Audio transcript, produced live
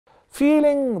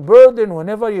feeling burden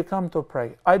whenever you come to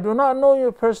pray. I do not know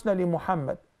you personally,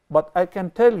 Muhammad, but I can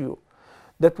tell you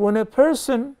that when a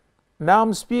person, now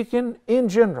I'm speaking in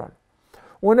general,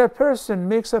 when a person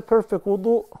makes a perfect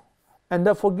wudu and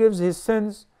that forgives his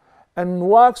sins and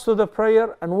walks to the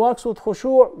prayer and walks with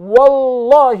khushu',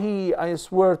 wallahi, I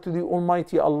swear to the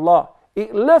Almighty Allah,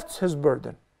 it lifts his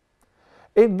burden.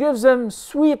 It gives him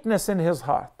sweetness in his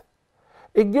heart.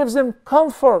 It gives him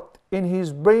comfort in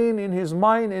his brain, in his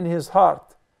mind, in his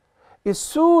heart. It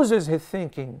soothes his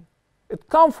thinking. It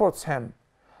comforts him.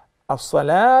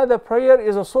 As-salah, the prayer,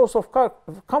 is a source of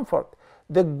comfort.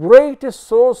 The greatest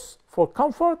source for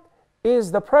comfort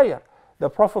is the prayer. The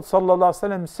Prophet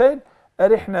ﷺ said,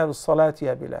 "Arihna bis-salati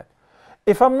ya Bilal."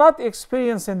 If I'm not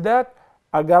experiencing that,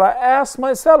 I gotta ask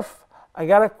myself, I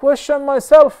gotta question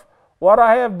myself what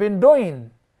I have been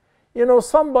doing. You know,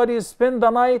 somebody spend the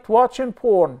night watching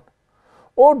porn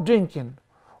or drinking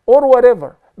or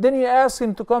whatever. Then you ask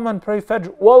him to come and pray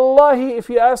Fajr. Wallahi, if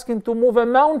you ask him to move a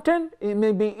mountain, it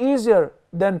may be easier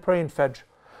than praying Fajr.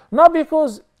 Not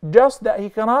because just that he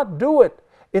cannot do it.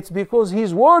 It's because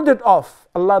he's warded off.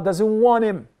 Allah doesn't want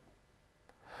him.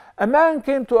 A man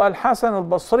came to Al-Hasan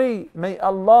al-Basri, may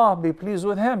Allah be pleased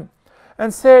with him,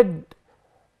 and said,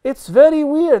 "It's very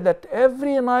weird that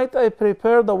every night I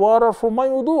prepare the water for my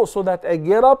wudu so that I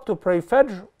get up to pray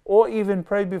Fajr or even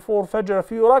pray before Fajr a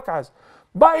few rak'ahs,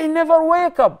 but I never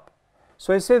wake up."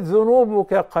 So he said,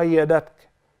 "ذُنُوبُكَ قَيَّدَتْكَ."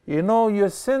 You know, your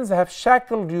sins have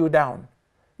shackled you down.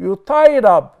 You're tied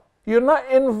up. You're not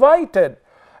invited.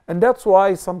 And that's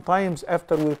why sometimes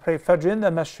after we pray Fajr in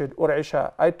the masjid or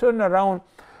Isha, I turn around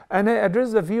and I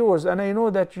address the viewers and I know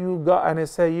that and I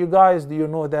say, "You guys, do you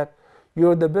know that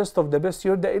you're the best of the best,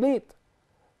 you're the elite?"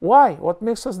 Why? What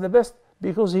makes us the best?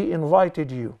 Because he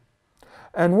invited you.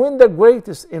 And when the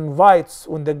greatest invites,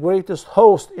 when the greatest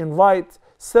host invites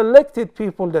selected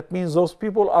people, that means those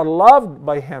people are loved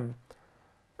by him,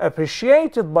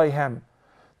 appreciated by him.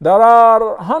 There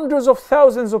are hundreds of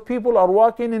thousands of people are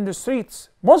walking in the streets,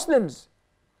 Muslims,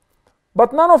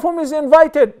 but none of whom is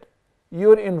invited.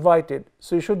 You're invited,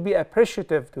 so you should be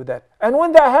appreciative to that. And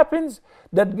when that happens,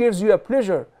 that gives you a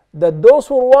pleasure that those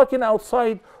who are walking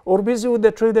outside or busy with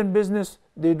the trade and business,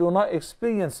 they do not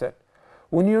experience it.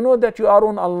 When you know that you are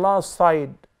on Allah's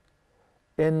side,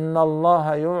 إِنَّ اللَّهَ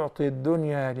يُعْطِي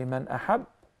الدُّنْيَا لِمَنْ أَحَبَّ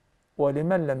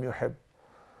وَلِمَنْ لَمْ يُحِبْ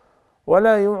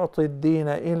وَلَا يُعْطِي الدِّينَ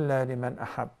إِلَّا لِمَنْ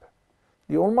أَحَبَّ.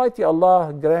 The Almighty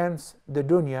Allah grants the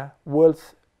dunya,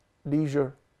 wealth,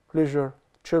 leisure, pleasure,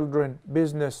 children,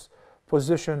 business,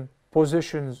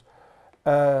 positions,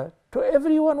 to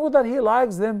everyone, whether he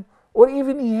likes them or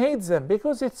even he hates them,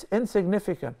 because it's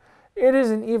insignificant. It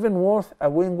isn't even worth a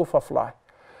wing of a fly.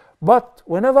 But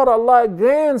whenever Allah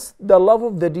grants the love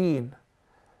of the deen,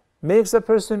 makes a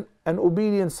person an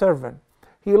obedient servant,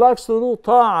 he likes to do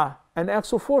ta'ah and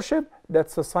acts of worship,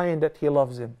 that's a sign that he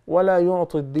loves him. وَلَا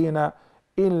يُعْطِ الدِّينَ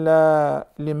إِلَّا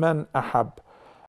لِمَنْ أَحَبَّ.